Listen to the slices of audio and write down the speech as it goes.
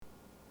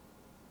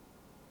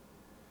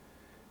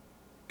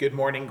Good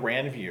morning,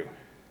 Grandview.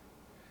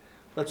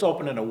 Let's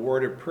open in a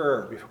word of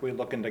prayer before we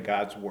look into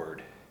God's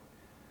Word.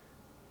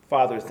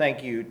 Father,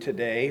 thank you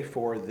today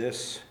for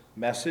this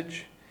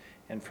message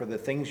and for the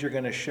things you're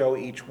going to show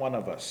each one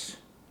of us.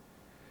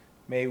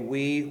 May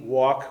we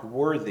walk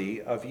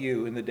worthy of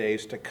you in the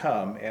days to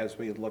come as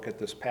we look at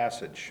this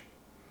passage.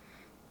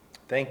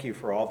 Thank you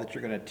for all that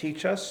you're going to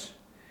teach us,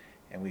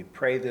 and we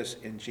pray this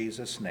in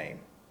Jesus' name.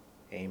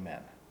 Amen.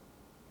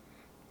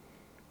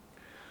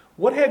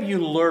 What have you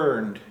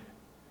learned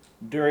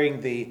during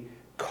the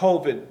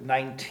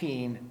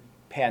COVID-19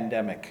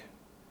 pandemic?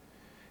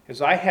 As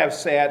I have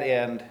sat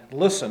and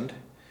listened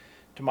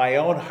to my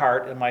own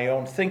heart and my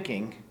own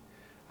thinking,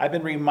 I've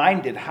been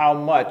reminded how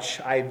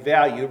much I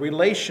value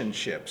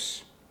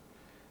relationships.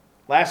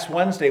 Last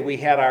Wednesday, we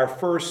had our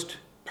first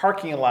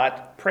parking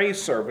lot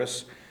praise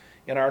service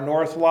in our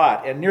north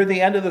lot. And near the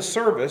end of the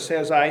service,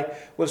 as I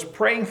was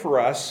praying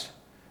for us,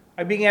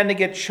 I began to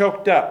get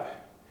choked up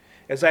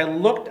as I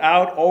looked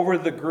out over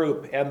the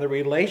group and the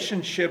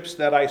relationships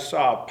that I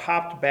saw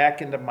popped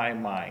back into my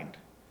mind.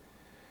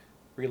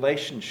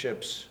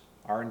 Relationships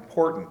are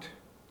important.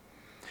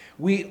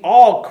 We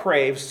all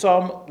crave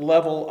some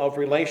level of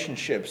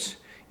relationships,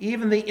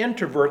 even the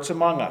introverts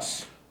among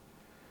us,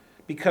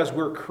 because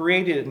we're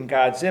created in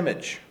God's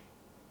image.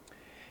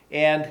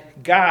 And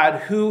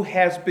God, who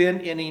has been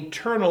in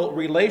eternal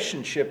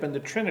relationship in the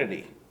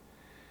Trinity,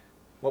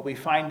 what we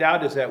find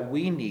out is that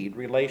we need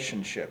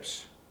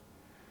relationships.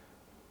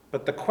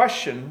 But the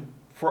question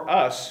for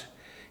us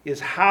is,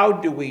 how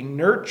do we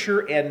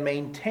nurture and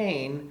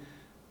maintain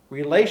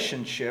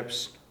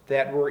relationships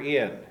that we're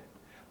in?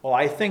 Well,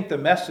 I think the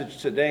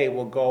message today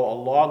will go a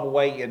long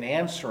way in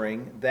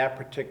answering that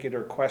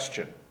particular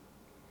question.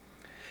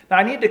 Now,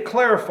 I need to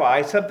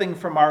clarify something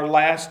from our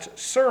last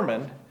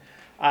sermon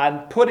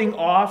on putting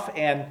off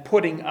and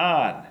putting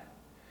on.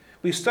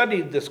 We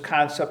studied this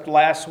concept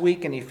last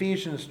week in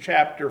Ephesians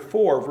chapter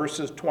 4,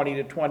 verses 20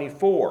 to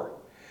 24.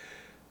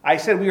 I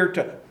said we are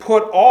to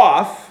put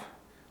off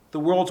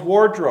the world's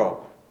wardrobe.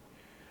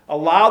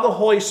 Allow the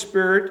Holy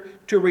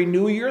Spirit to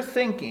renew your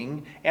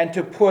thinking and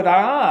to put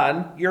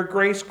on your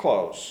grace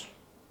clothes.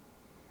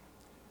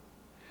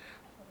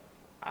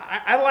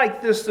 I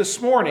like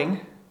this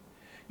morning.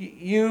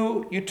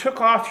 You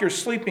took off your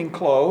sleeping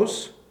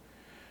clothes.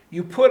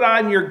 You put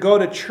on your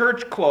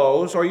go-to-church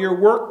clothes or your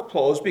work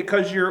clothes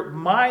because your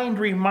mind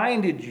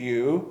reminded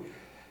you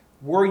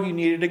where you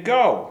needed to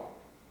go.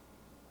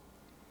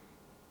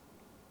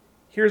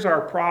 Here's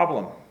our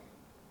problem.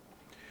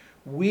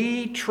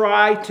 We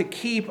try to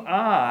keep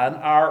on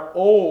our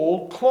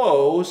old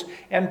clothes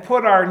and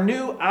put our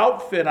new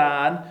outfit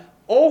on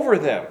over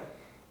them.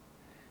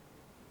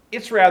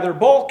 It's rather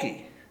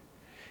bulky.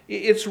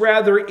 It's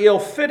rather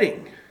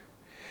ill-fitting.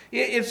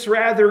 It's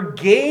rather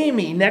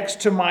gamey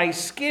next to my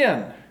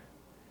skin.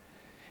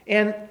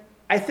 And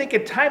I think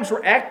at times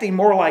we're acting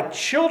more like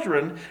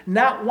children,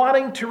 not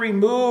wanting to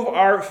remove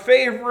our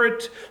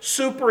favorite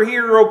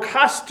superhero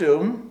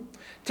costume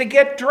to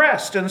get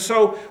dressed. And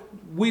so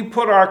we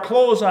put our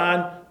clothes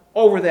on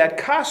over that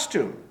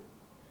costume.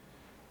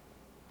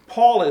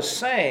 Paul is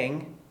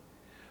saying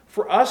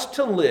for us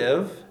to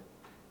live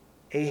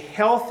a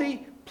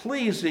healthy,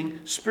 pleasing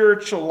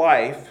spiritual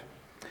life,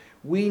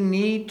 we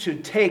need to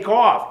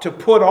to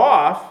put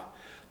off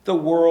the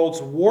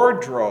world's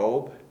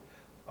wardrobe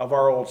of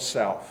our old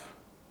self.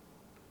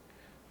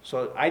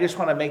 So I just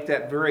want to make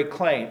that very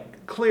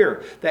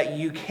clear, that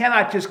you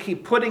cannot just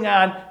keep putting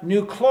on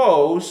new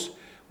clothes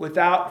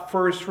without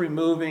first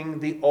removing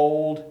the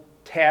old,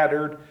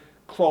 tattered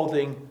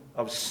clothing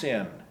of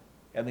sin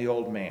and the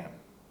old man.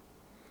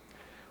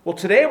 Well,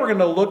 today we're going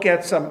to look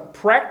at some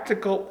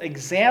practical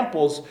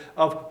examples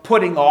of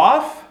putting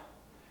off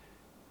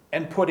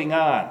and putting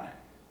on.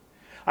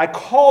 I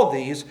call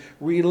these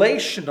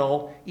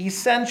relational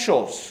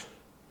essentials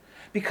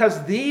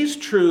because these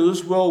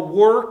truths will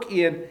work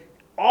in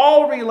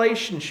all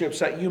relationships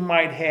that you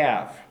might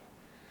have.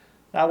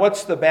 Now,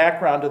 what's the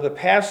background of the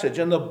passage?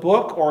 In the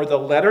book or the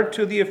letter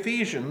to the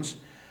Ephesians,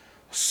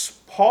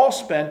 Paul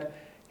spent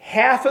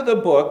half of the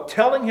book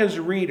telling his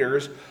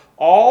readers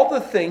all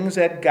the things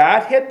that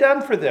God had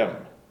done for them.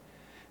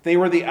 They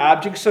were the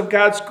objects of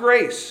God's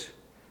grace.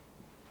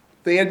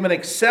 They had been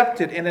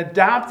accepted and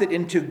adopted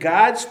into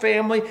God's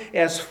family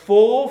as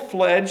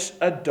full-fledged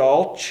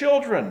adult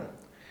children.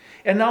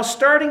 And now,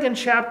 starting in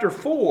chapter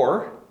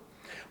 4,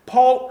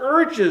 Paul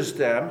urges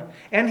them,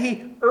 and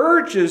he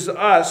urges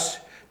us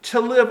to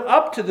live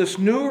up to this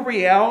new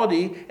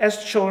reality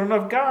as children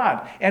of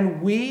God. And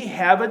we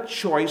have a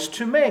choice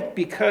to make,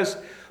 because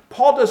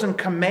Paul doesn't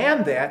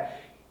command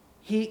that.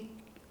 He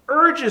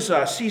urges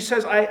us. He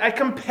says, I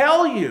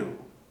compel you.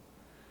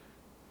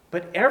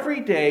 But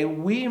every day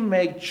we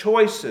make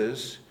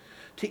choices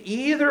to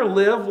either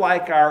live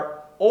like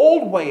our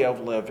old way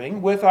of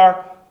living with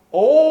our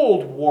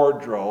old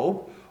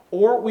wardrobe,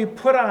 or we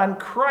put on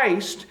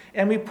Christ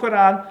and we put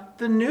on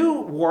the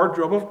new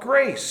wardrobe of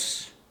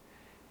grace.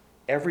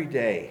 Every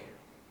day.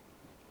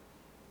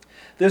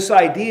 This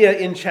idea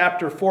in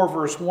chapter 4,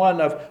 verse 1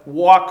 of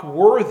walk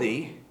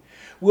worthy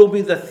will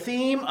be the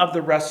theme of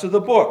the rest of the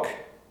book.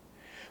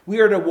 We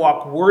are to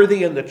walk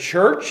worthy in the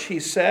church, he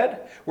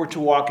said. We're to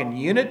walk in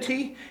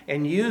unity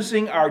and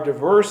using our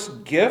diverse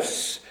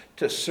gifts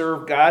to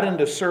serve God and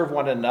to serve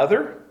one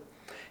another.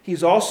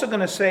 He's also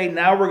going to say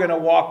now we're going to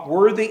walk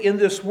worthy in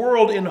this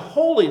world in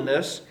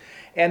holiness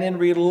and in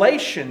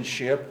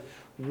relationship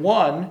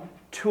one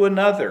to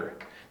another.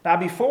 Now,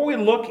 before we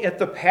look at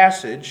the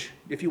passage,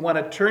 if you want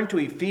to turn to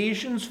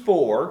Ephesians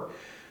 4,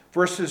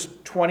 verses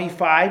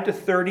 25 to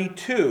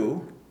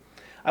 32,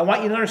 I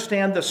want you to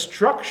understand the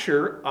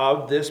structure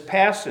of this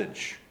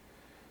passage.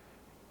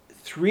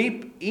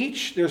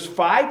 There's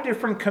 5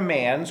 different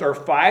commands or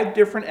 5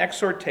 different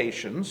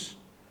exhortations,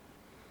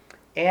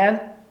 and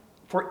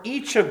for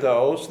each of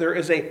those, there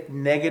is a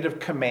negative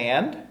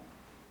command,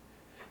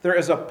 there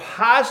is a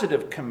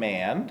positive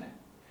command,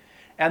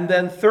 and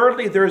then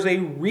thirdly, there's a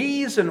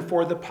reason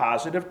for the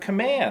positive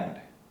command.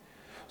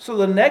 So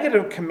the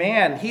negative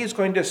command, he's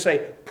going to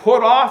say,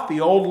 put off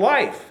the old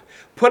life.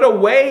 Put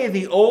away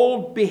the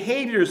old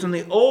behaviors and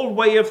the old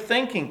way of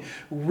thinking.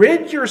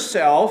 Rid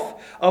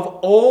yourself of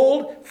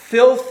old,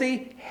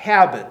 filthy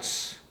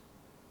habits.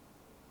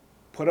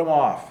 Put them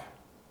off.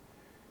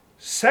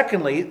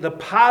 Secondly, the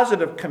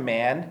positive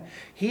command,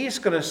 he's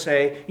going to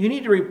say, you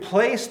need to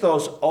replace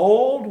those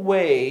old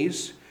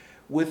ways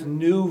with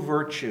new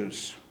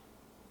virtues.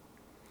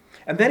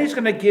 And then he's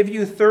going to give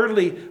you,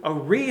 thirdly, a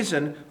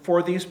reason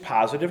for these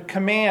positive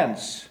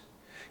commands.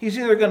 He's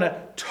either going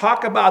to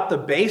talk about the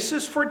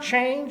basis for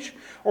change,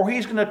 or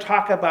he's going to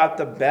talk about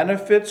the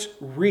benefits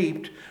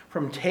reaped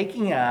from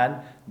taking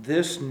on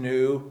this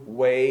new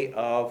way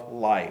of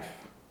life.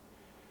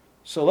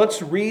 So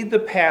let's read the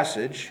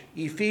passage,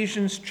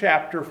 Ephesians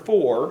chapter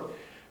 4,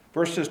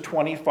 verses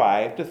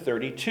 25 to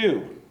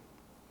 32.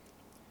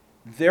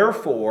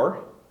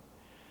 Therefore,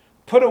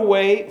 put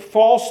away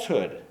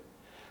falsehood.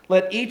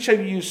 Let each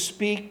of you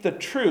speak the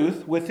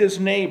truth with his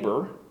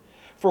neighbor,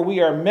 for we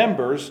are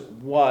members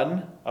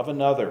one of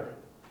another.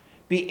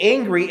 Be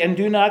angry and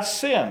do not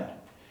sin.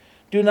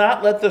 Do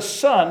not let the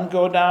sun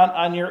go down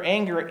on your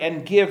anger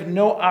and give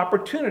no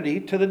opportunity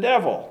to the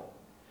devil.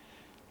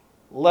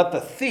 Let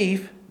the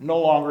thief no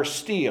longer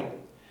steal,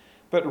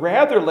 but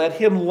rather let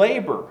him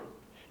labor,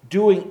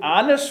 doing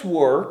honest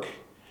work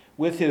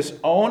with his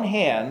own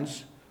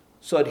hands,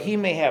 so that he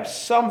may have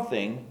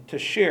something to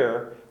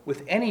share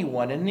with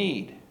anyone in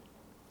need.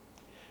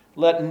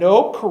 Let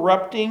no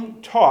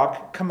corrupting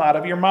talk come out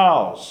of your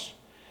mouths,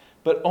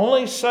 but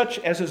only such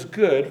as is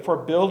good for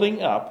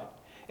building up,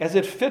 as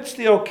it fits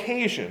the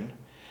occasion,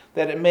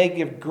 that it may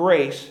give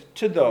grace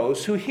to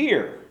those who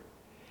hear.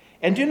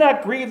 And do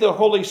not grieve the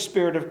Holy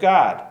Spirit of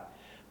God,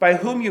 by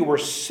whom you were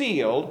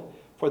sealed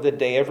for the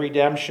day of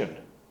redemption.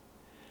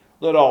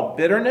 Let all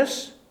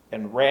bitterness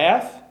and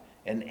wrath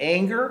and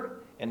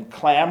anger and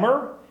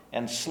clamor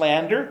and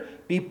slander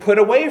be put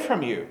away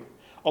from you,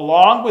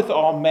 along with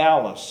all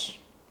malice.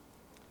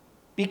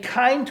 Be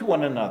kind to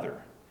one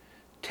another,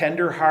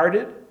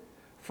 tender-hearted,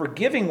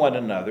 forgiving one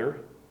another,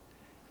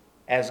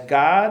 as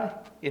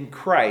God in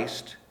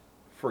Christ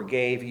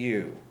forgave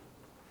you.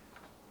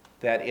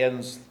 That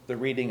ends the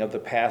reading of the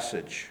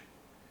passage.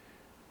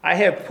 I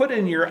have put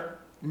in your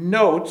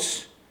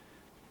notes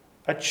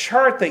a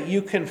chart that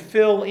you can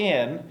fill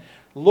in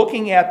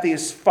looking at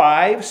these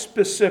 5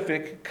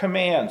 specific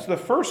commands. The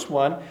first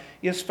one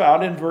is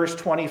found in verse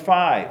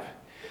 25.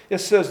 It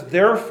says,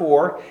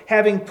 therefore,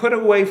 having put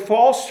away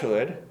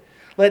falsehood,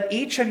 let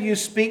each of you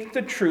speak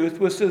the truth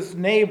with his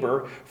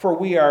neighbor, for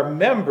we are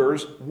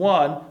members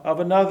one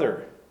of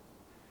another.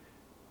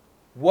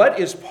 What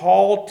is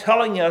Paul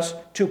telling us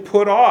to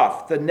put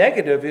off? The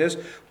negative is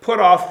put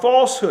off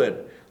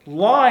falsehood,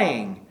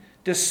 lying,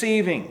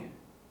 deceiving.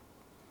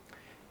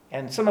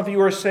 And some of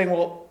you are saying,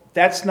 well,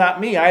 that's not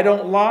me. I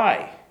don't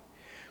lie.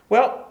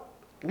 Well,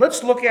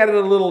 let's look at it a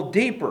little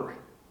deeper.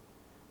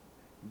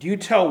 Do you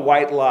tell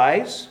white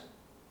lies?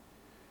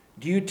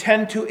 Do you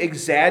tend to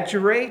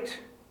exaggerate?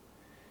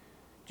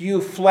 Do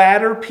you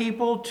flatter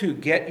people to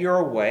get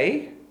your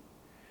way?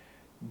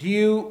 Do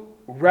you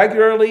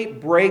regularly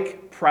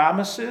break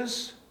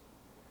promises?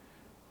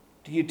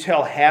 Do you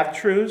tell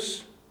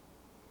half-truths?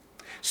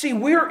 See,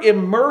 we're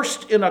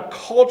immersed in a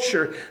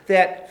culture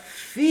that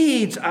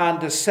feeds on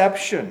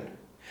deception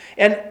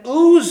and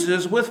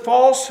oozes with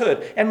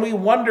falsehood, and we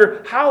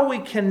wonder how we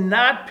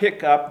cannot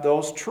pick up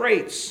those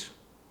traits.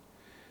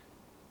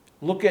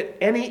 Look at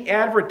any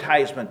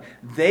advertisement.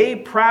 They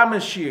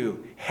promise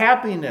you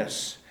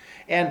happiness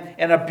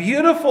and a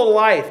beautiful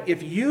life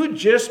if you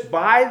just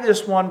buy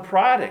this one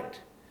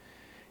product.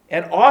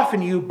 And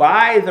often you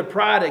buy the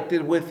product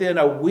and within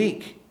a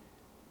week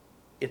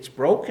it's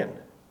broken,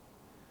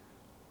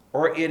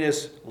 or it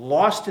has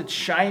lost its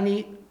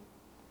shiny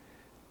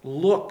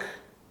look,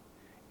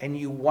 and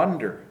you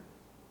wonder.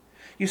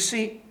 You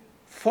see,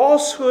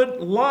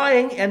 falsehood,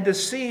 lying, and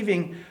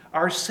deceiving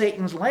are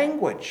Satan's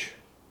language.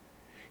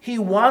 He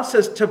wants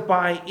us to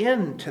buy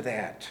into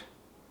that.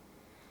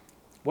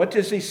 What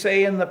does he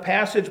say in the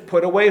passage?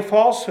 Put away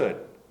falsehood.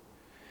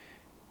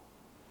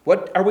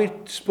 What are we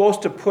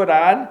supposed to put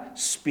on?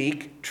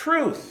 Speak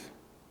truth.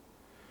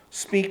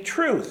 Speak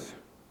truth.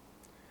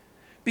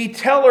 Be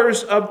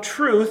tellers of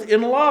truth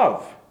in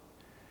love,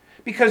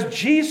 because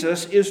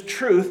Jesus is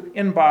truth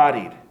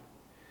embodied.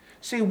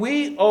 See,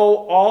 we owe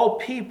all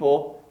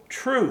people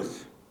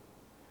truth.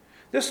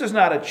 This is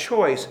not a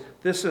choice,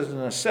 this is a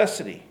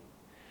necessity.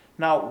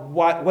 Now,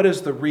 what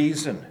is the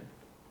reason?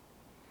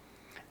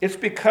 It's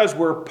because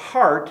we're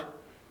part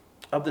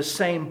of the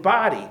same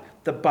body,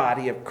 the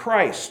body of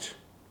Christ.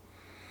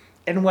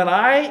 And when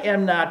I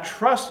am not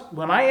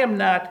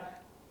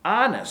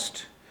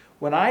honest,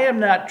 when I am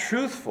not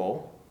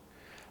truthful,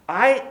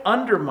 I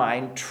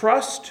undermine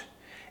trust,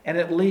 and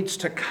it leads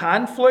to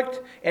conflict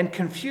and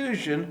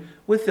confusion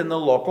within the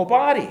local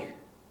body.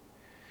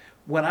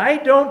 When I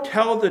don't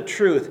tell the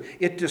truth,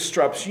 it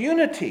disrupts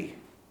unity.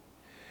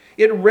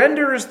 It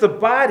renders the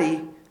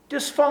body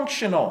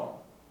dysfunctional.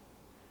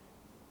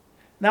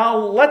 Now,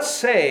 let's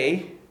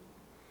say,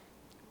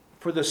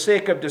 for the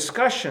sake of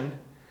discussion,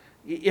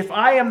 if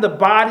I am the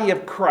body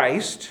of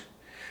Christ,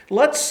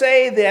 let's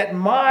say that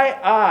my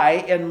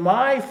eye and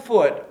my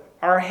foot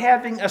are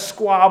having a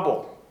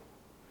squabble.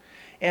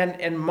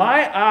 And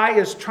my eye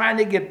is trying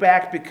to get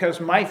back because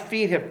my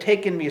feet have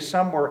taken me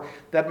somewhere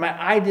that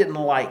my eye didn't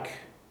like.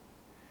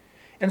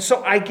 And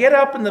so I get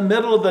up in the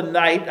middle of the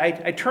night.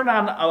 I turn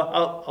on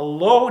a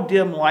low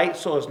dim light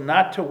so as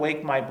not to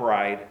wake my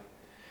bride.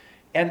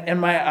 And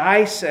my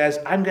eye says,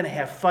 I'm going to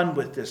have fun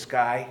with this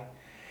guy.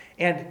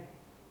 And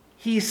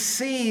he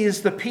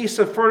sees the piece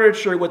of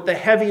furniture with the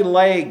heavy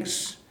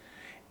legs.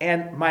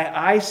 And my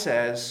eye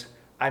says,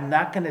 I'm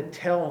not going to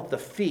tell the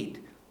feet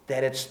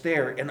that it's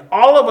there. And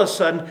all of a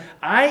sudden,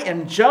 I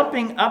am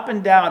jumping up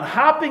and down,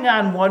 hopping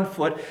on one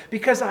foot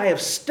because I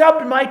have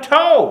stubbed my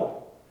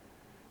toe.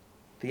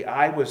 The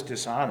eye was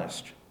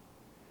dishonest.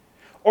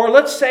 Or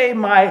let's say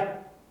my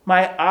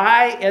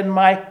eye and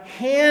my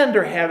hand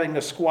are having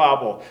a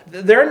squabble.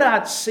 They're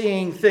not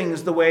seeing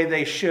things the way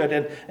they should.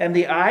 And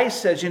the eye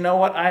says, you know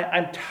what,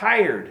 I'm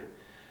tired.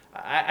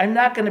 I'm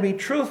not going to be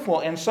truthful.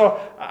 And so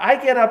I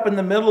get up in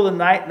the middle of the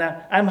night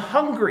and I'm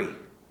hungry.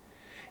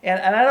 And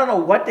I don't know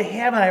what to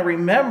have. And I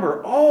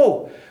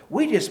remember,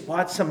 we just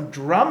bought some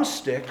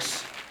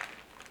drumsticks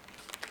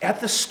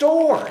at the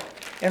store.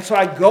 And so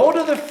I go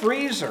to the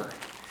freezer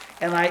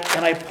and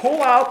I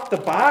pull out the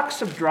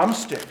box of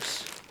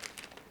drumsticks.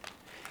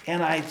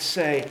 And I'd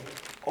say,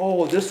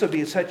 this would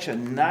be such a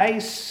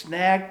nice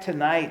snack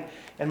tonight.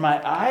 And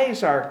my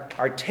eyes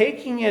are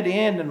taking it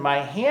in, and my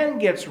hand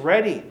gets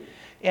ready.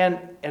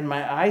 And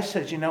my eye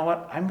says, you know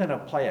what? I'm going to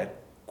play a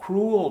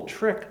cruel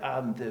trick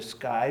on this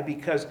guy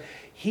because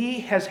he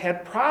has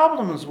had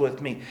problems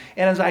with me.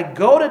 And as I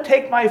go to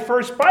take my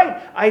first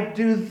bite, I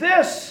do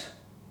this.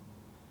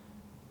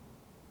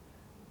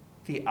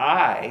 The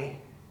eye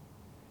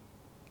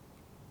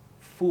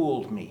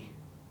fooled me.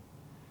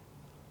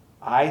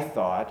 I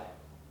thought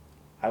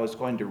I was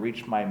going to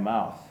reach my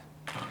mouth,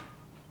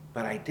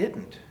 but I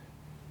didn't.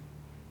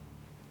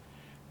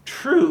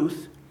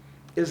 Truth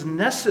is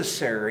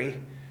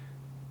necessary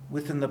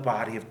within the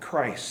body of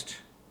Christ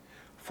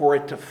for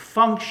it to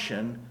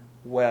function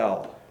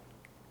well.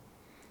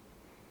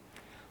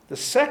 The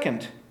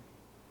second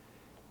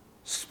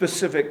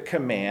specific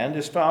command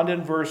is found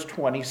in verse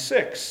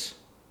 26.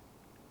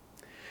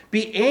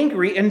 Be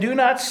angry and do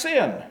not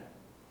sin.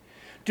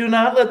 Do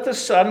not let the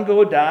sun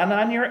go down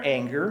on your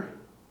anger,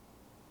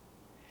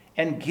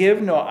 and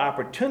give no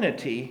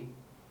opportunity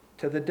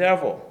to the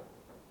devil.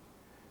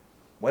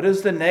 What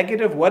is the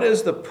negative? What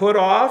is the put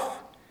off?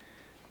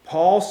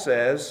 Paul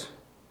says,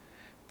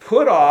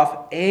 put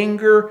off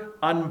anger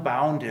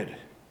unbounded.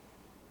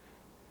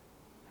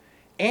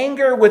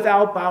 Anger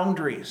without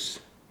boundaries.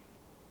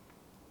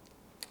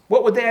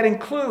 What would that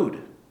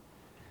include?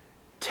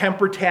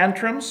 Temper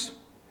tantrums?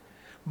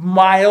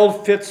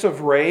 Mild fits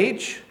of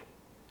rage?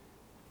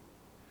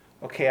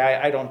 Okay,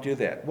 I don't do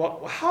that.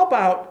 Well, how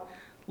about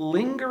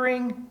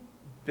lingering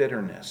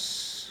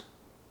bitterness?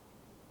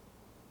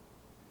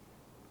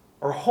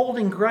 Or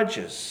holding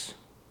grudges?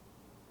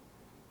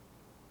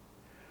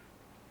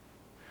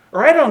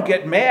 Or I don't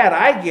get mad,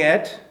 I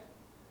get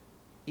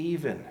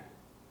even.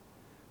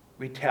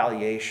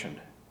 Retaliation.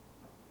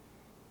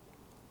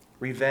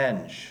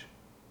 Revenge.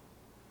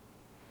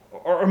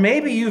 Or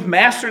maybe you've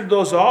mastered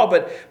those all,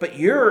 but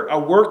you're a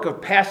work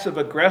of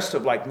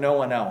passive-aggressive like no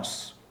one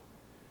else.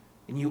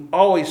 And you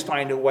always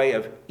find a way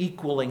of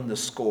equaling the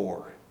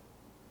score.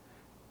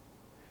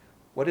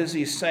 What is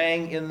he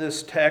saying in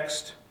this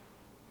text?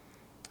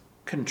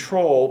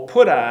 Control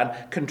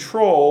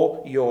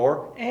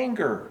your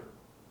anger.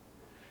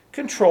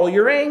 Control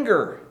your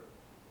anger.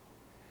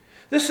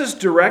 This is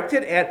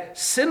directed at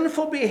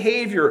sinful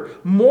behavior,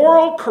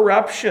 moral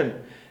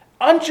corruption,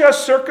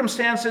 unjust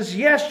circumstances.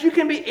 Yes, you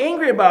can be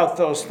angry about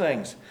those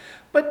things,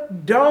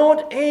 but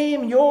don't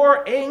aim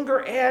your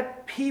anger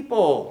at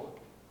people.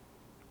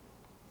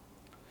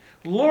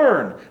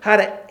 Learn how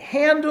to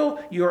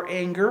handle your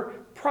anger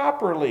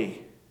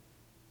properly.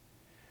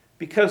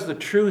 Because the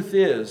truth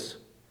is,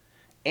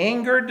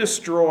 anger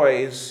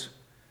destroys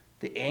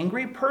the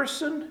angry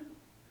person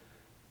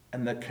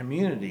and the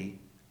community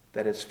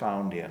that it's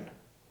found in.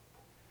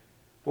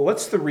 Well,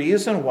 what's the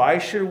reason? Why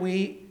should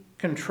we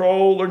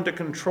learn to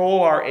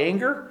control our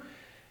anger?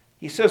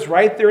 He says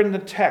right there in the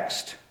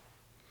text,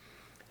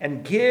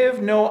 and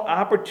give no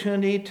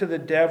opportunity to the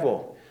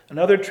devil.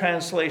 Another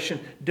translation,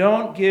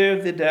 don't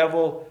give the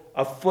devil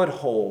a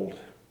foothold.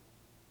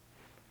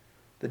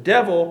 The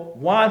devil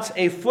wants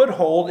a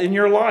foothold in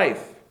your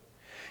life.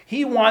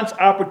 He wants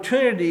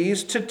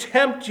opportunities to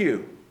tempt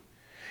you.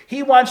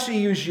 He wants to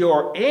use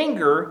your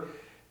anger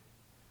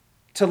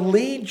to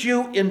lead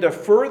you into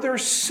further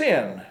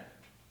sin.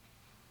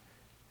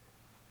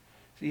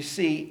 You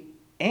see,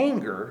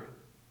 anger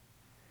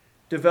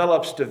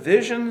develops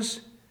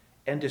divisions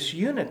and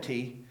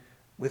disunity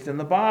within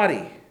the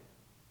body.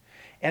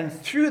 And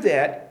through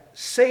that,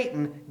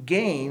 Satan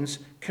gains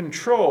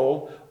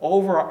control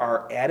over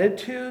our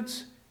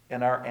attitudes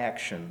and our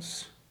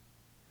actions.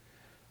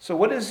 So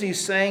what is he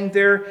saying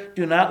there?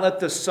 Do not let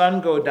the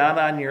sun go down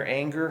on your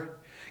anger.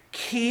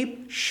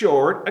 Keep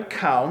short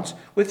accounts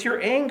with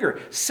your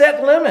anger.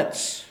 Set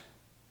limits.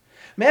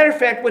 Matter of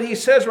fact, what he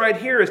says right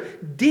here is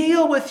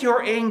deal with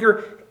your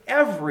anger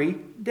every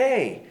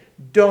day.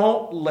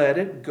 Don't let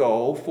it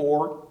go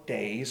for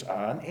days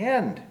on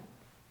end.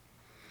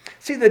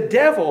 See, the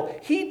devil,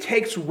 he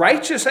takes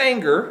righteous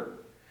anger,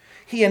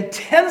 he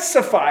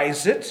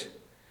intensifies it,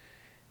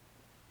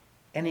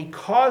 and he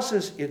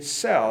causes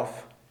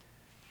itself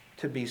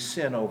to be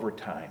sin over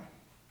time.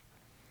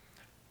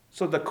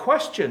 So the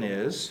question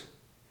is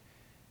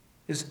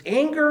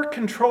anger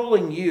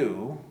controlling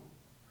you,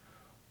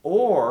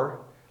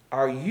 or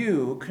are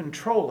you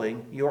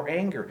controlling your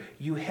anger?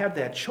 You have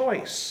that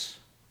choice.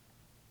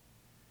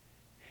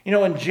 You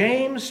know, in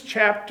James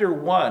chapter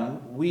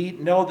 1, we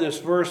know this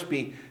verse,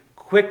 be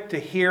quick to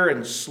hear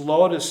and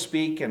slow to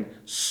speak and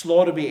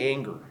slow to be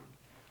angry.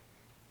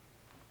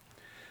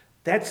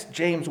 That's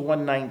James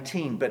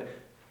 1:19, but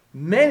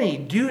many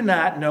do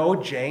not know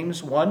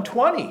James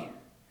 1:20.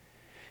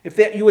 If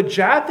that you would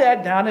jot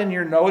that down in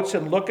your notes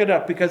and look it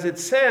up, because it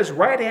says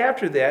right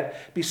after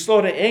that, be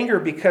slow to anger,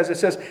 because it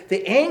says,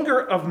 the anger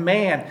of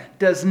man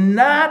does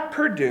not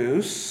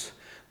produce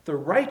the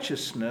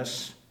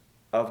righteousness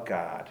of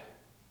God.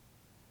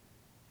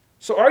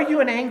 So are you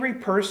an angry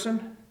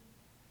person?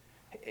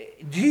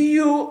 Do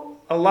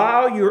you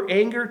allow your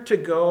anger to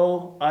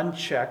go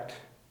unchecked?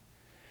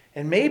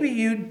 And maybe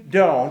you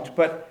don't,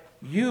 but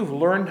you've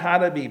learned how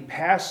to be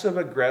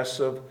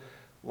passive-aggressive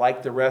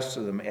like the rest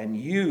of them, and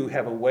you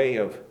have a way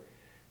of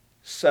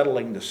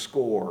settling the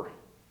score.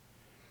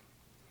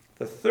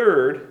 The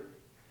third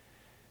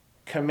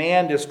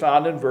command is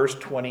found in verse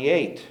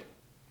 28.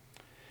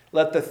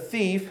 Let the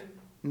thief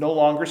no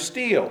longer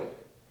steal,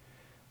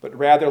 but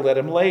rather let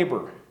him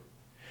labor,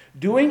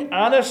 doing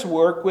honest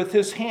work with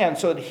his hands,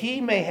 so that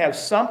he may have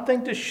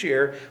something to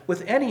share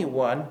with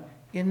anyone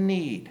in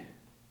need.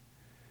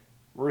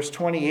 Verse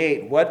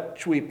 28, what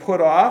should we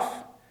put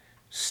off?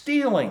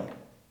 Stealing.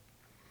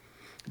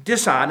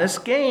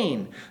 Dishonest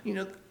gain. You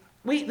know,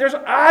 there's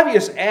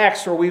obvious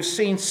acts where we've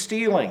seen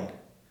stealing,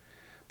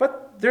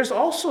 but there's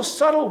also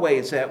subtle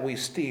ways that we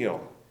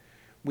steal.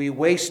 We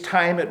waste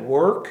time at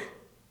work.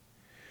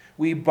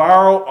 We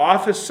borrow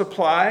office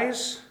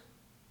supplies.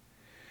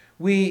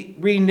 We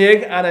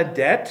renege on a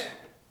debt.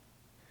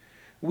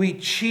 We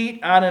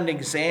cheat on an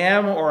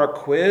exam or a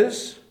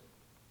quiz.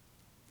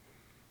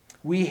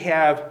 We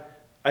have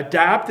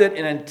adopted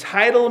an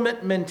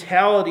entitlement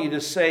mentality to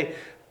say,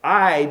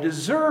 I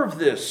deserve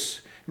this,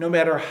 no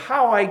matter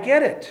how I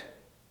get it.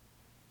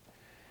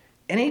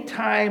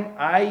 Anytime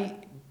I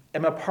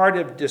am a part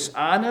of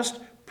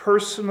dishonest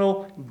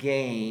personal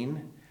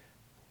gain,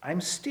 I'm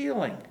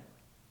stealing.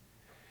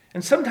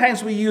 And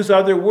sometimes we use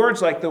other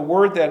words, like the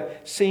word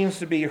that seems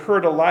to be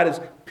heard a lot is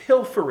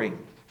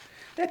pilfering.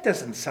 That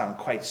doesn't sound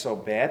quite so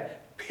bad.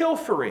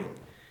 Pilfering.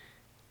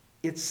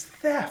 It's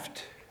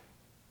theft.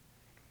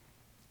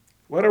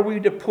 What are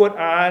we to put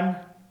on?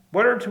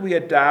 What are we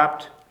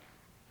adopt?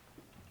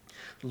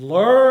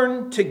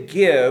 Learn to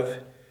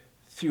give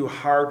through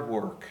hard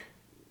work.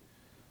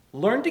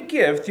 Learn to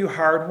give through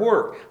hard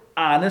work.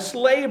 Honest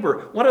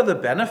labor. What are the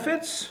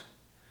benefits?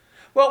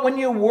 Well, when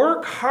you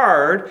work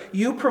hard,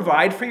 you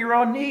provide for your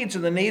own needs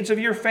and the needs of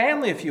your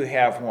family if you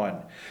have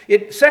one.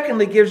 It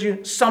secondly gives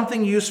you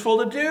something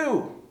useful to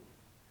do.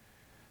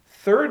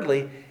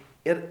 Thirdly,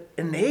 it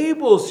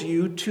enables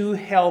you to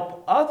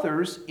help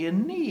others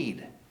in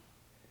need.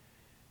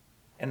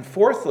 And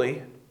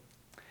fourthly,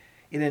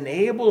 it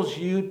enables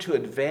you to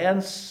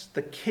advance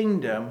the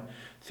kingdom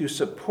through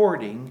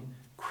supporting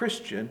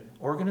Christian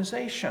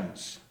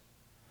organizations.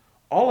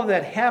 All of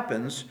that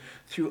happens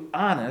through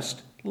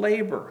honest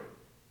labor.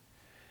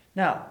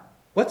 Now,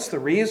 what's the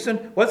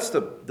reason? What's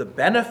the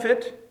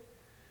benefit?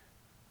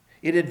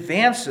 It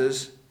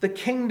advances the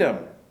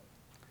kingdom.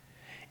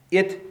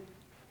 It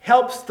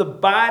helps the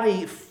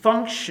body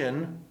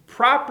function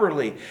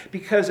properly,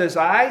 because as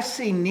I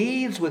see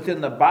needs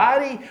within the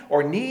body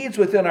or needs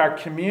within our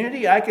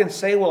community, I can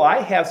say, well,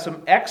 I have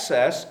some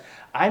excess.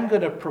 I'm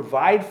going to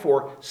provide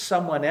for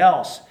someone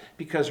else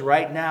because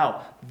right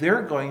now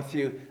they're going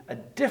through a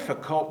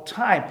difficult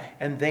time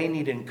and they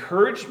need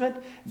encouragement,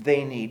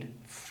 they need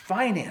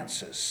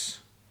finances.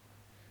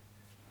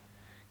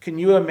 Can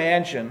you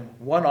imagine?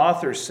 One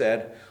author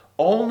said,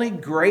 only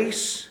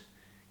grace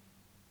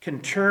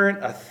can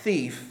turn a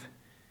thief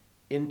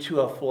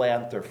into a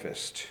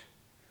philanthropist.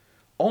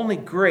 Only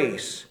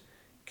grace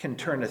can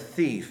turn a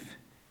thief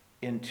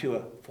into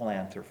a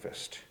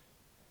philanthropist.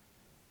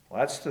 Well,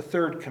 that's the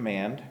third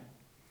command.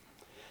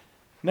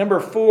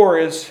 Number 4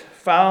 is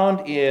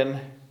found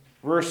in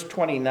verse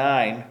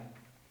 29.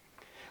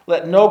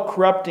 Let no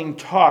corrupting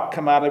talk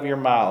come out of your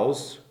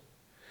mouths,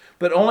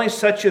 but only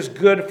such as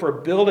good for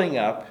building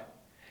up,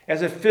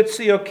 as it fits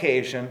the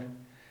occasion,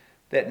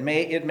 that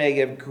it may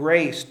give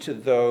grace to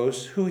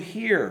those who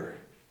hear.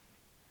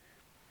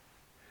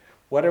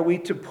 What are we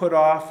to put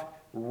off?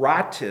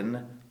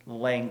 Rotten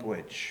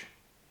language.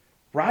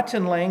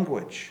 Rotten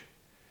language.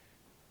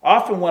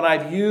 Often when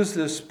I've used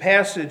this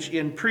passage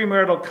in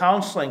premarital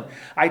counseling,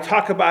 I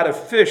talk about a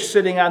fish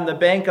sitting on the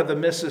bank of the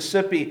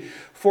Mississippi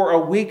for a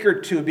week or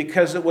two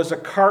because it was a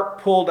cart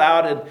pulled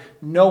out and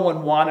no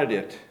one wanted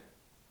it.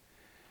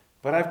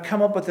 But I've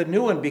come up with a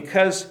new one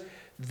because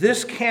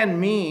this can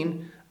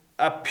mean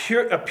a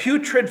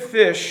putrid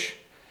fish,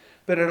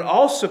 but it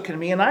also can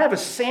mean, and I have a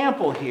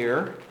sample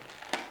here,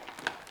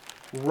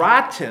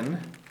 rotten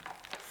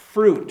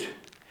fruit.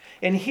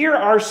 And here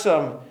are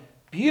some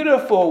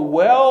beautiful,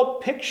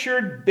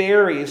 well-pictured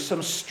berries,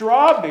 some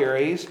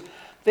strawberries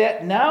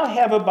that now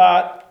have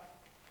about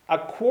a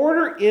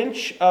 1/4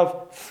 inch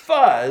of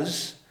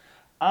fuzz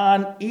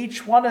on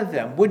each one of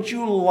them. Would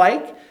you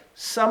like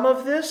some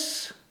of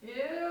this?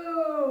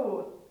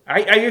 Ew.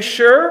 Are you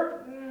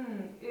sure?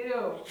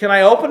 Ew. Can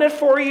I open it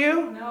for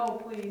you?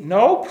 No, please.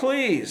 No,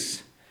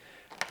 please.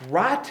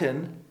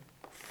 Rotten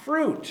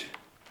fruit.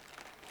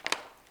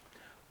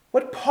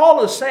 What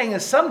Paul is saying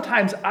is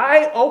sometimes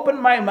I open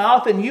my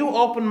mouth and you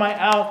open my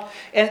mouth,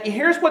 and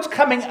here's what's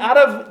coming out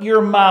of your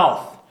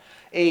mouth.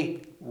 A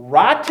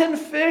rotten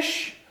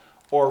fish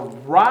or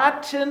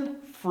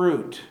rotten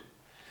fruit.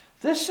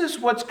 This is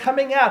what's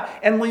coming out.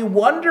 And we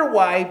wonder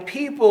why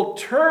people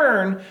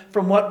turn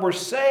from what we're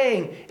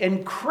saying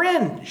and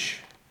cringe.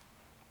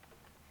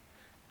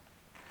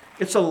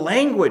 It's a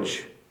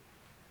language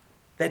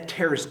that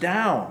tears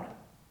down.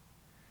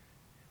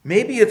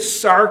 Maybe it's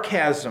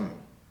sarcasm,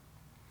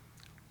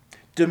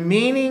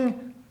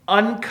 demeaning,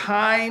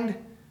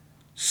 unkind,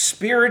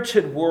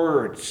 spirited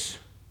words.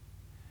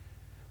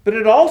 But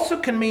it also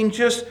can mean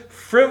just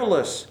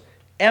frivolous,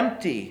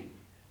 empty,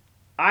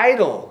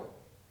 idle,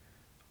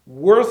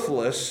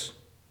 worthless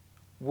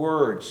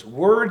words.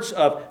 Words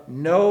of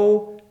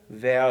no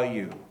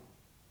value.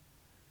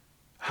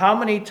 How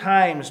many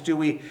times do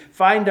we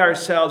find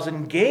ourselves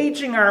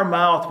engaging our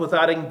mouth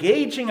without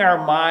engaging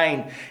our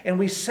mind, and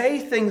we say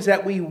things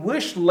that we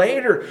wish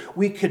later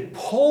we could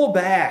pull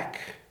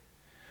back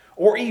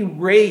or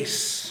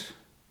erase?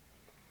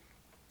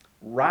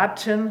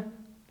 Rotten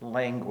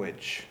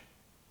language.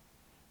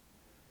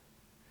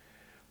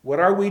 What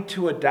are we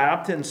to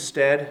adopt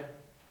instead?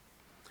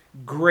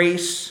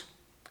 Grace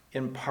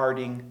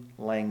imparting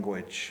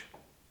language.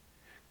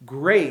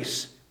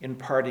 Grace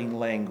imparting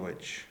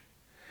language.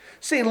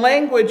 See,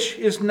 language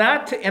is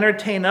not to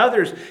entertain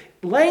others.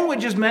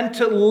 Language is meant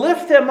to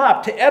lift them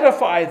up, to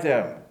edify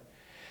them.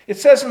 It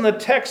says in the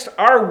text,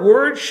 our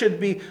words should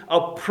be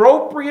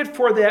appropriate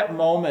for that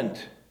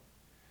moment.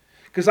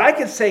 Because I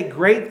could say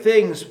great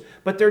things,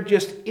 but they're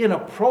just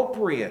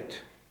inappropriate.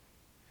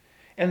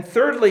 And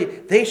thirdly,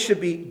 they should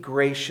be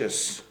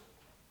gracious.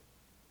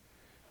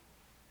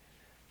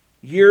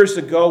 Years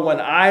ago, when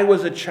I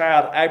was a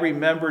child, I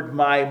remembered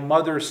my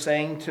mother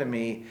saying to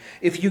me,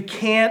 if you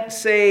can't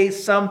say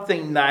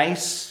something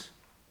nice,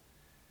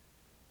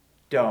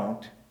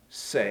 don't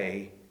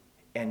say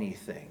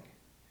anything.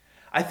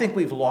 I think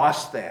we've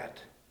lost that.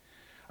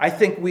 I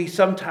think we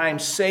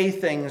sometimes say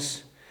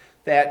things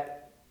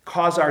that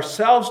cause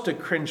ourselves to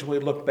cringe when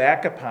we look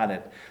back upon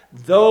it.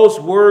 Those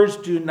words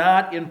do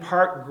not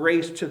impart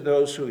grace to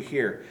those who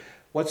hear.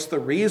 What's the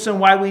reason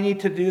why we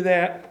need to do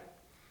that?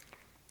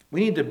 We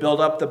need to build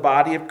up the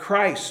body of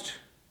Christ.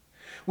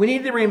 We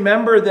need to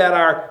remember that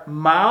our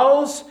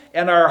mouths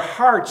and our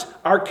hearts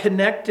are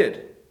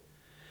connected.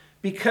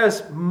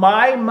 Because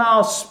my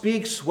mouth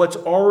speaks what's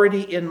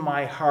already in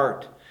my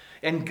heart.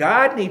 And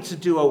God needs to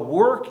do a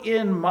work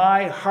in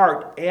my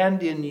heart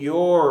and in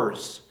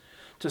yours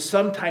to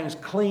sometimes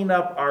clean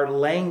up our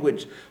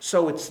language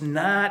so it's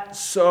not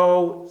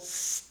so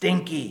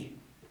stinky,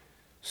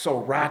 so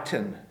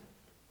rotten.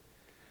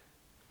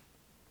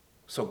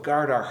 So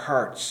guard our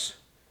hearts.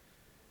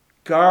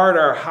 Guard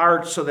our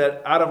hearts so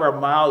that out of our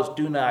mouths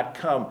do not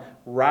come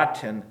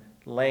rotten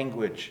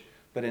language,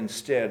 but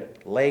instead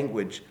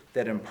language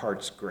that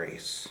imparts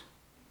grace.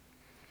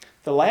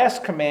 The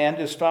last command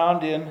is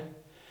found in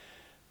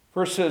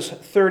verses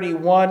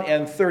 31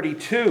 and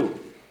 32.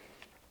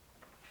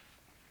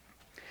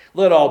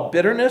 Let all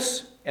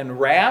bitterness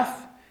and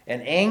wrath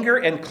and anger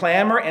and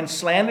clamor and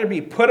slander be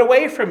put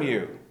away from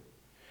you,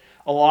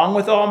 along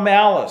with all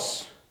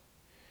malice.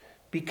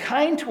 Be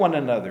kind to one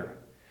another,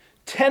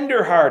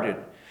 tender-hearted,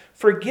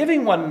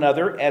 forgiving one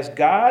another as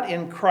God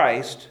in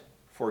Christ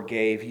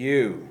forgave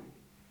you.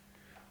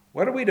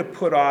 What are we to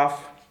put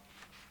off?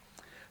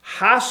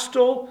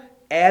 Hostile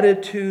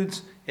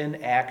attitudes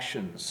and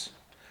actions.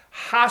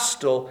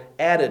 Hostile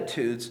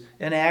attitudes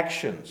and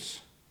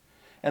actions.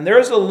 And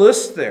there's a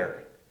list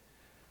there.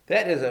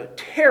 That is a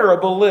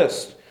terrible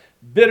list.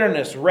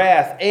 Bitterness,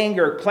 wrath,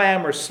 anger,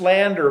 clamor,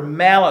 slander,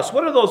 malice.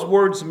 What do those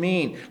words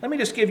mean? Let me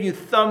just give you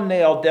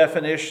thumbnail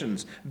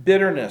definitions.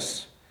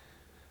 Bitterness.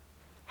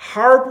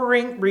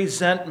 Harboring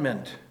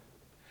resentment.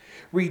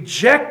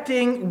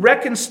 Rejecting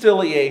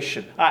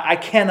reconciliation. I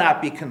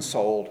cannot be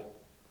consoled.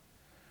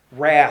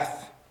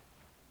 Wrath.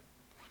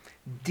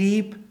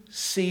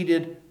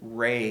 Deep-seated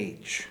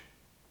rage.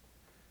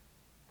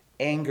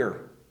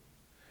 Anger.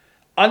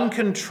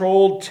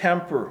 Uncontrolled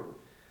temper.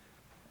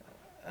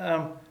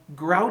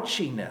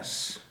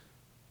 Grouchiness.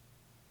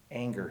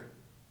 Anger.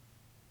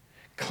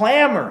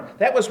 Clamor.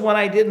 That was one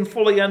I didn't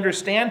fully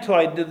understand till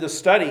I did the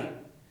study.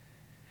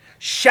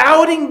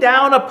 Shouting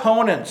down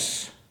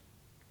opponents.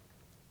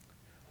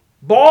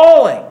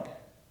 Bawling.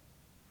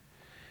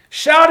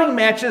 Shouting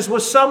matches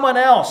with someone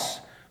else.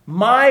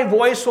 My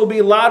voice will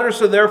be louder,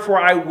 so therefore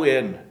I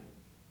win.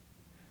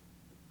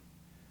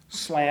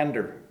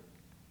 Slander.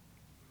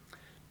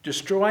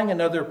 Destroying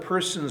another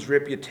person's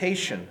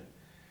reputation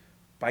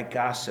by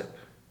gossip,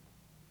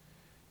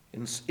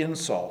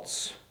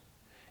 insults.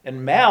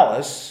 And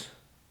malice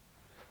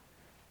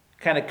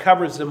kind of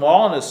covers them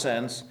all in a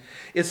sense.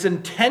 It's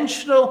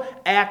intentional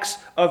acts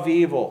of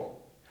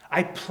evil.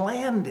 I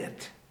planned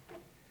it.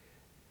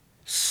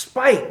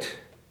 Spite.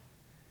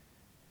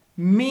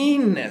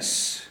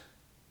 Meanness.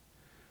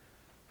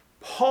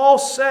 Paul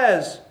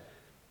says,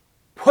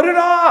 put it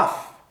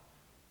off.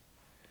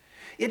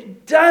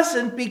 It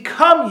doesn't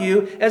become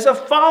you as a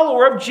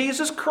follower of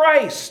Jesus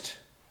Christ.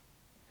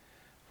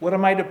 What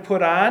am I to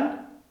put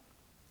on?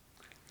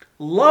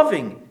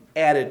 Loving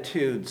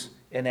attitudes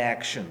and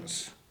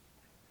actions.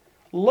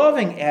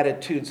 Loving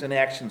attitudes and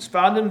actions,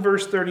 found in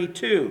verse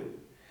 32.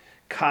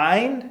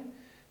 Kind,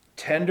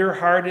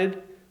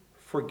 tender-hearted,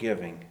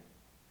 forgiving.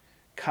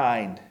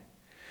 Kind.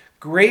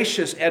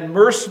 Gracious and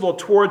merciful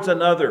towards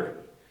another.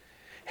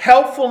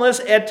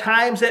 Helpfulness at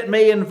times that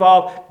may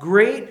involve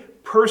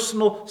great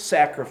personal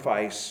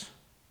sacrifice.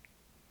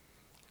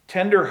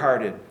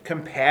 Tender-hearted,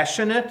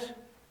 compassionate,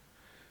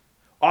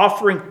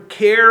 offering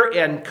care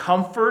and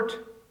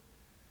comfort,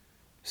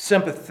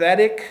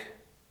 sympathetic,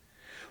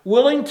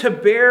 willing to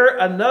bear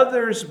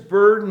another's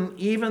burden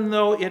even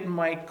though it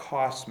might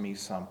cost me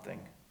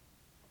something.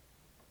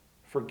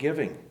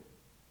 Forgiving.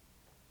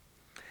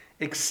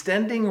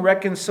 Extending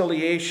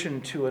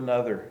reconciliation to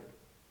another.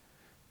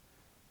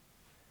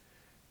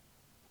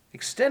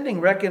 Extending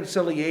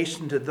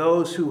reconciliation to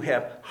those who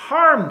have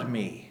harmed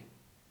me.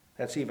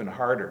 That's even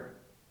harder.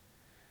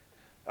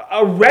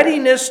 A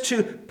readiness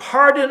to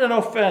pardon an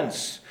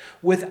offense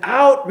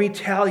without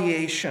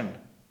retaliation.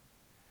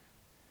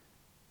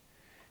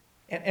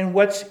 And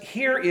what's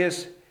here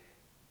is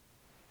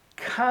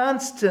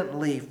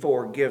constantly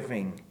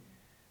forgiving.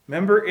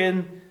 Remember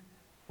in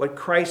what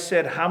Christ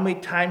said, how many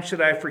times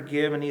should I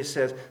forgive? And he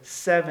says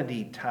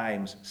 70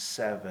 times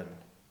 7.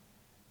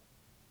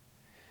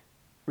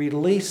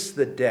 Release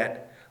the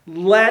debt.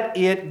 Let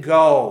it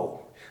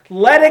go.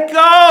 Let it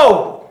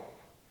go.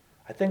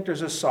 I think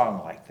there's a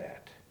song like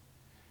that.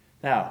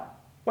 Now,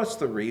 what's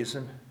the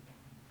reason?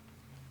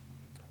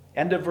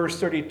 End of verse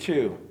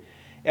 32.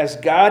 As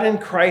God in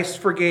Christ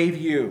forgave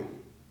you.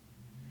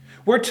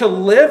 We're to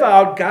live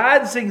out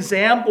God's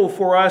example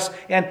for us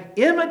and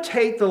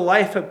imitate the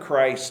life of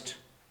Christ.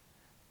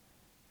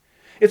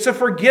 It's a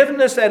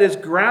forgiveness that is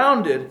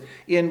grounded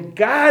in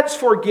God's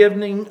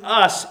forgiving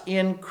us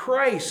in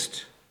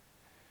Christ.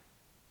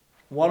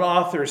 One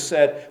author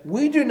said,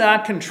 "We do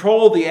not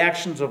control the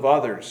actions of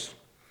others,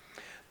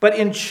 but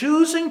in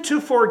choosing to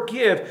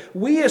forgive,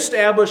 we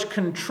establish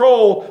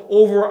control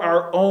over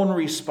our own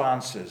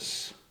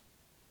responses."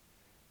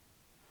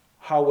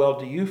 How well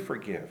do you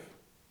forgive?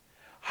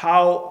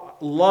 How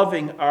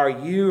loving are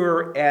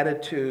your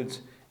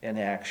attitudes and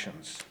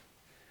actions?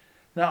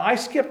 Now, I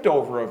skipped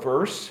over a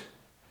verse,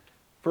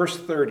 verse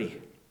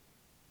 30.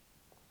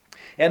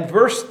 And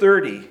verse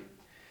 30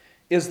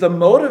 is the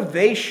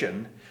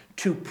motivation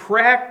to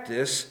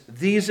practice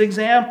these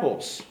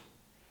examples.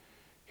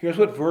 Here's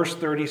what verse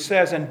 30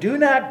 says, "And do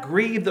not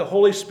grieve the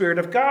Holy Spirit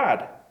of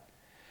God,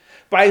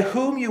 by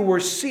whom you were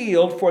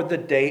sealed for the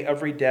day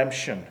of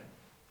redemption."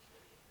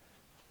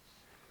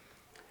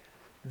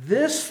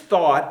 This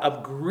thought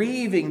of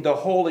grieving the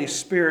Holy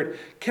Spirit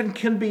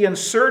can be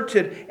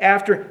inserted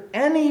after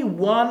any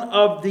one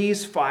of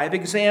these 5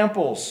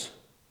 examples.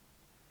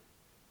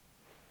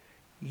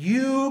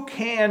 You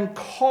can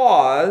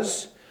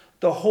cause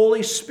the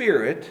Holy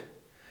Spirit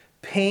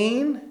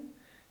pain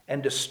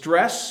and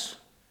distress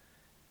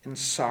and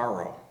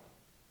sorrow.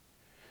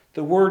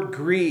 The word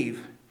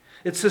grieve,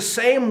 it's the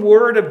same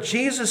word of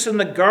Jesus in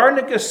the Garden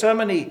of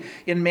Gethsemane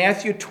in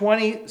Matthew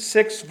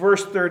 26,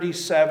 verse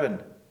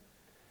 37.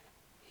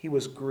 He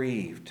was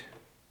grieved.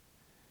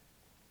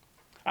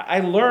 I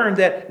learned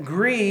that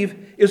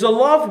grieve is a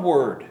love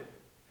word.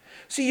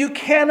 See, you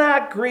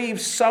cannot grieve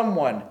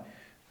someone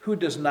who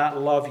does not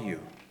love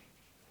you.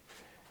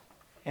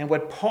 And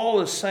what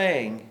Paul is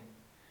saying,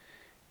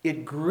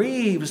 it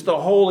grieves the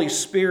Holy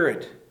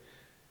Spirit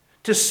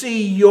to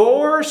see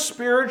your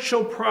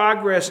spiritual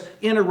progress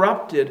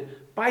interrupted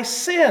by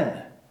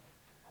sin,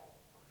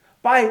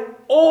 by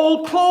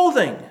old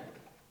clothing.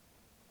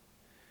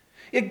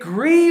 It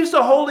grieves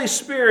the Holy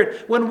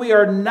Spirit when we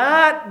are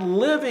not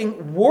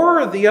living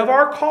worthy of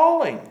our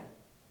calling.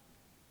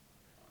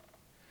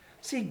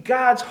 See,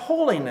 God's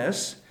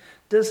holiness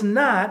does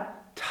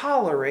not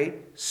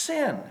tolerate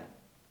sin.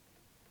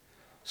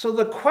 So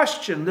the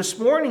question this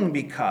morning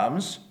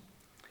becomes,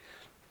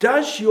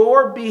 does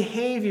your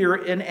behavior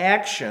and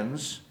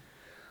actions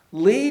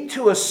lead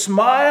to a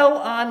smile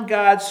on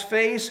God's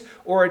face,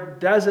 or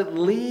does it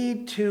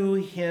lead to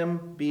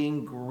Him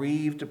being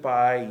grieved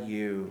by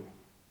you?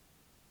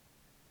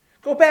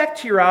 Go back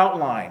to your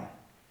outline.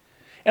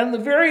 And in the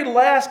very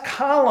last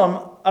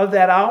column of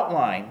that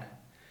outline,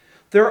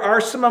 there are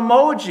some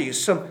emojis,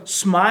 some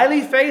smiley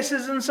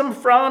faces and some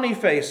frowny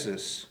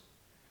faces.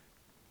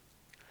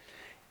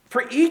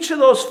 For each of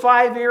those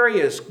 5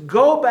 areas,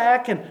 go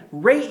back and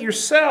rate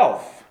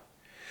yourself.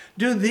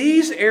 Do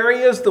these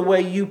areas, the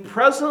way you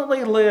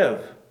presently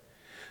live,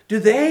 do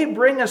they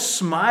bring a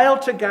smile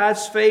to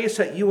God's face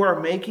that you are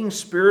making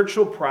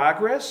spiritual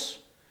progress?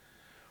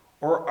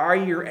 Or are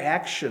your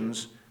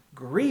actions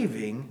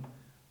grieving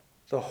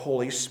the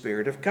Holy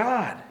Spirit of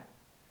God?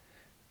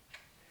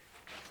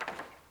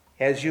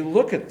 As you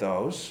look at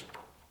those,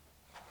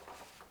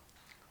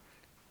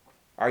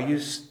 are you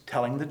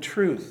telling the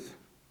truth?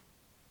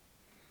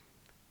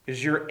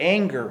 Is your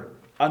anger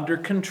under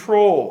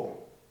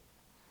control?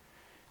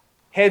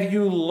 Have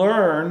you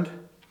learned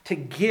to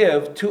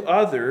give to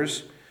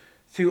others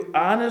through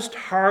honest,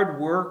 hard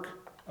work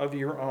of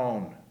your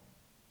own?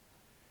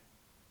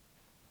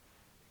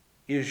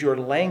 Is your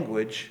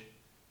language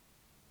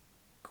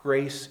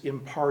grace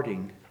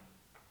imparting?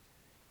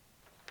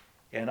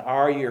 And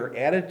are your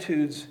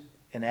attitudes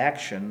and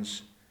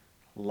actions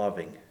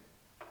loving?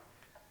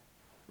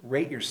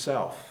 Rate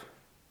yourself.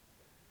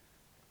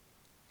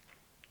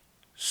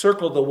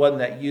 Circle the one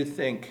that you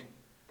think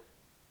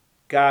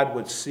God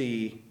would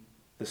see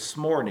this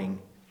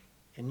morning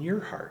in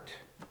your heart.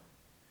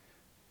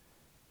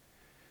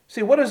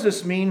 See, what does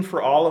this mean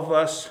for all of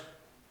us?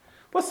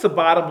 What's the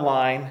bottom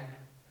line?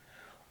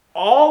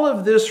 All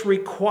of this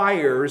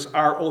requires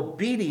our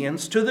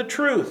obedience to the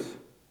truth.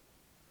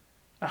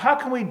 Now, how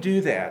can we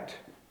do that?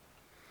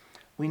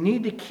 We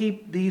need to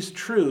keep these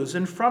truths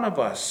in front of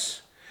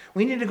us.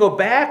 We need to go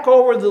back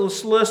over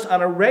this list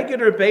on a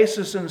regular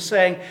basis and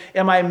saying,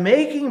 am I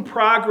making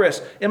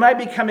progress? Am I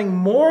becoming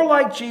more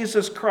like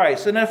Jesus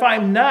Christ? And if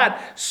I'm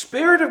not,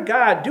 Spirit of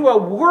God, do a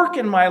work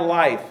in my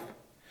life.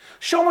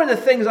 Show me the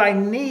things I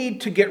need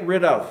to get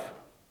rid of.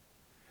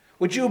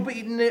 Would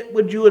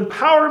you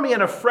empower me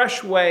in a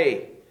fresh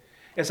way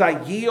as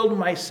I yield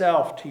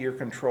myself to your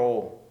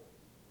control?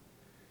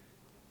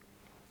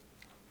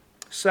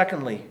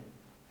 Secondly,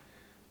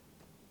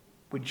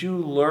 would you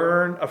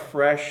learn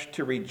afresh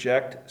to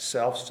reject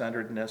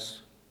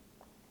self-centeredness?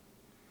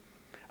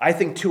 I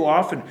think too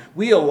often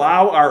we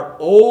allow our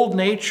old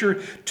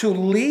nature to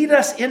lead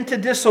us into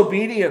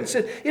disobedience.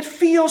 It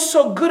feels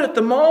so good at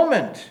the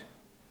moment.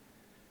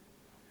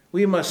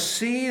 We must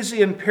seize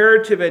the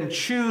imperative and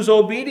choose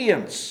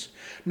obedience,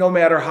 no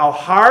matter how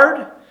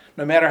hard,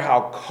 no matter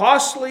how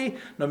costly,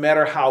 no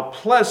matter how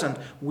pleasant.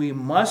 We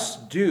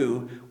must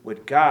do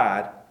what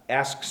God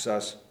asks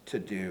us to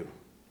do.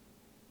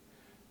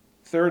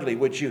 Thirdly,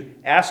 would you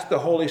ask the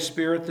Holy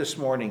Spirit this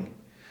morning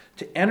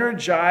to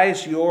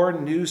energize your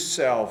new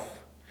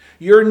self,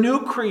 your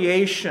new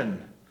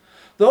creation,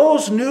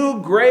 those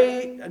new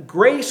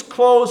grace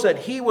clothes that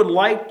He would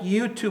like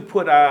you to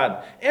put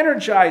on.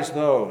 Energize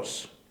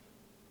those.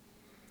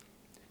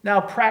 Now,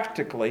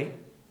 practically,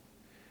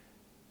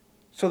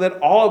 so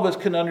that all of us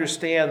can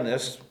understand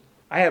this,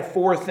 I have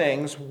 4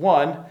 things.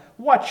 1,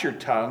 watch your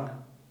tongue.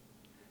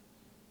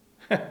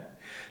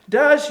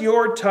 Does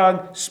your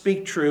tongue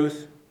speak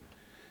truth?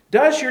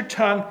 Does your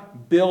tongue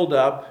build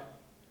up?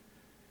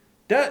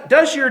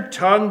 Does your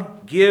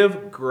tongue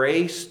give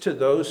grace to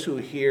those who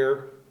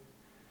hear?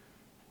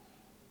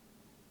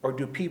 Or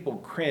do people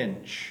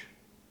cringe?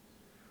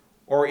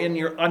 Or in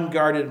your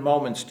unguarded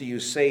moments, do you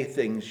say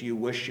things you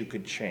wish you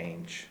could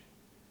change?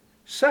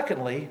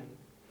 Secondly,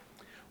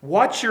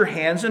 watch your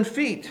hands and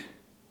feet.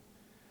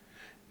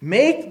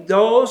 Make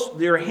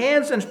your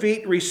hands and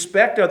feet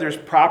respect others'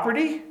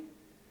 property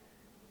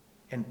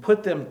and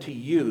put them to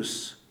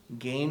use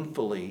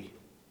gainfully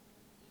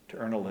to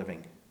earn a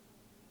living.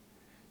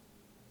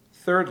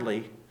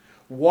 Thirdly,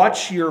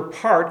 watch your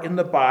part in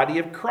the body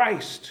of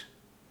Christ.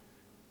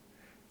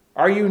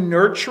 Are you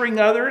nurturing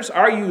others?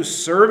 Are you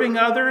serving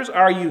others?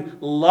 Are you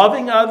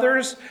loving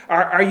others?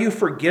 Are you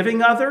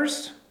forgiving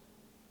others?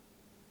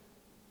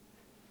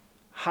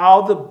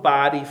 How the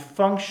body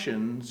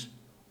functions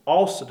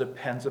also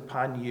depends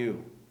upon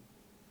you.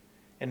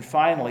 And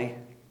finally,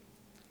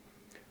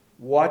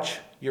 Watch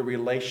your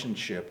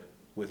relationship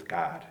with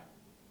God.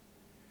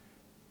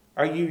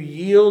 Are you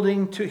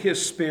yielding to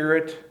His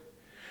Spirit?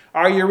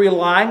 Are you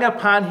relying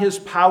upon His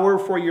power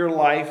for your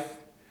life?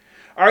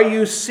 Are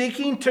you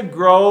seeking to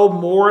grow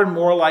more and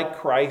more like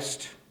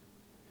Christ?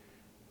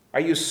 Are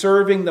you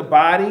serving the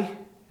body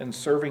and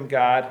serving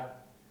God?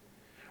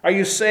 Are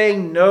you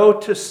saying no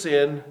to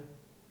sin?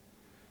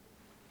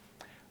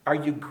 Are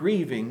you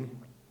grieving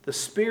the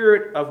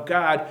Spirit of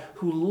God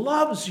who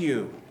loves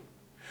you,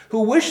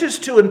 who wishes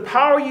to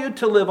empower you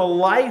to live a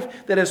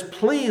life that is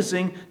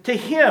pleasing to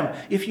Him?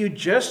 If you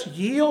just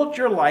yield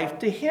your life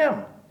to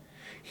Him,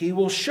 He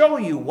will show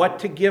you what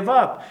to give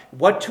up,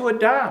 what to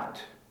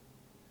adopt.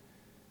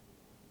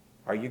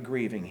 Are you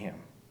grieving Him?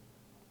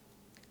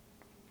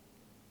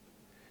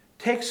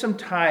 Take some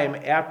time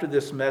after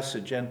this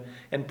message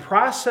and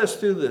process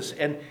through this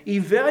and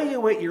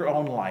evaluate your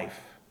own life.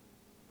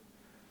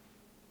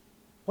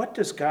 What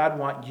does God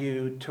want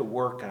you to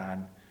work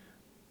on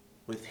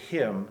with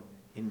Him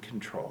in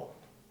control?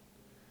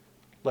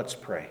 Let's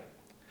pray.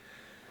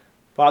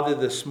 Father,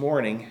 this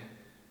morning,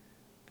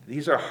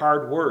 these are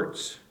hard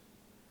words.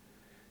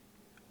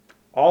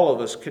 All of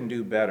us can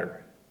do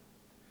better.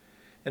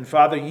 And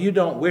Father, you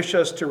don't wish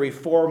us to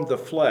reform the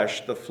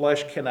flesh. The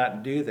flesh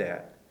cannot do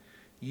that.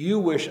 You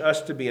wish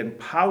us to be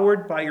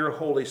empowered by your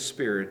Holy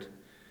Spirit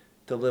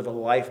to live a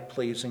life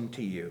pleasing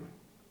to you.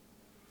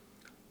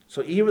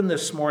 So even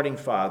this morning,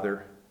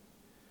 Father,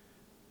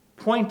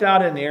 point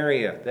out an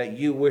area that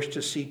you wish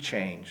to see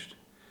changed,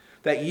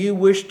 that you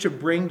wish to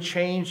bring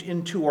change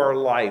into our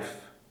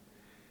life,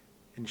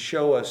 and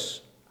show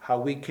us how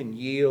we can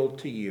yield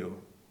to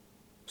you,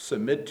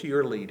 submit to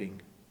your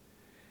leading.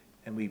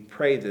 And we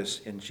pray this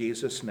in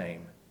Jesus'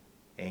 name.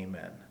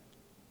 Amen.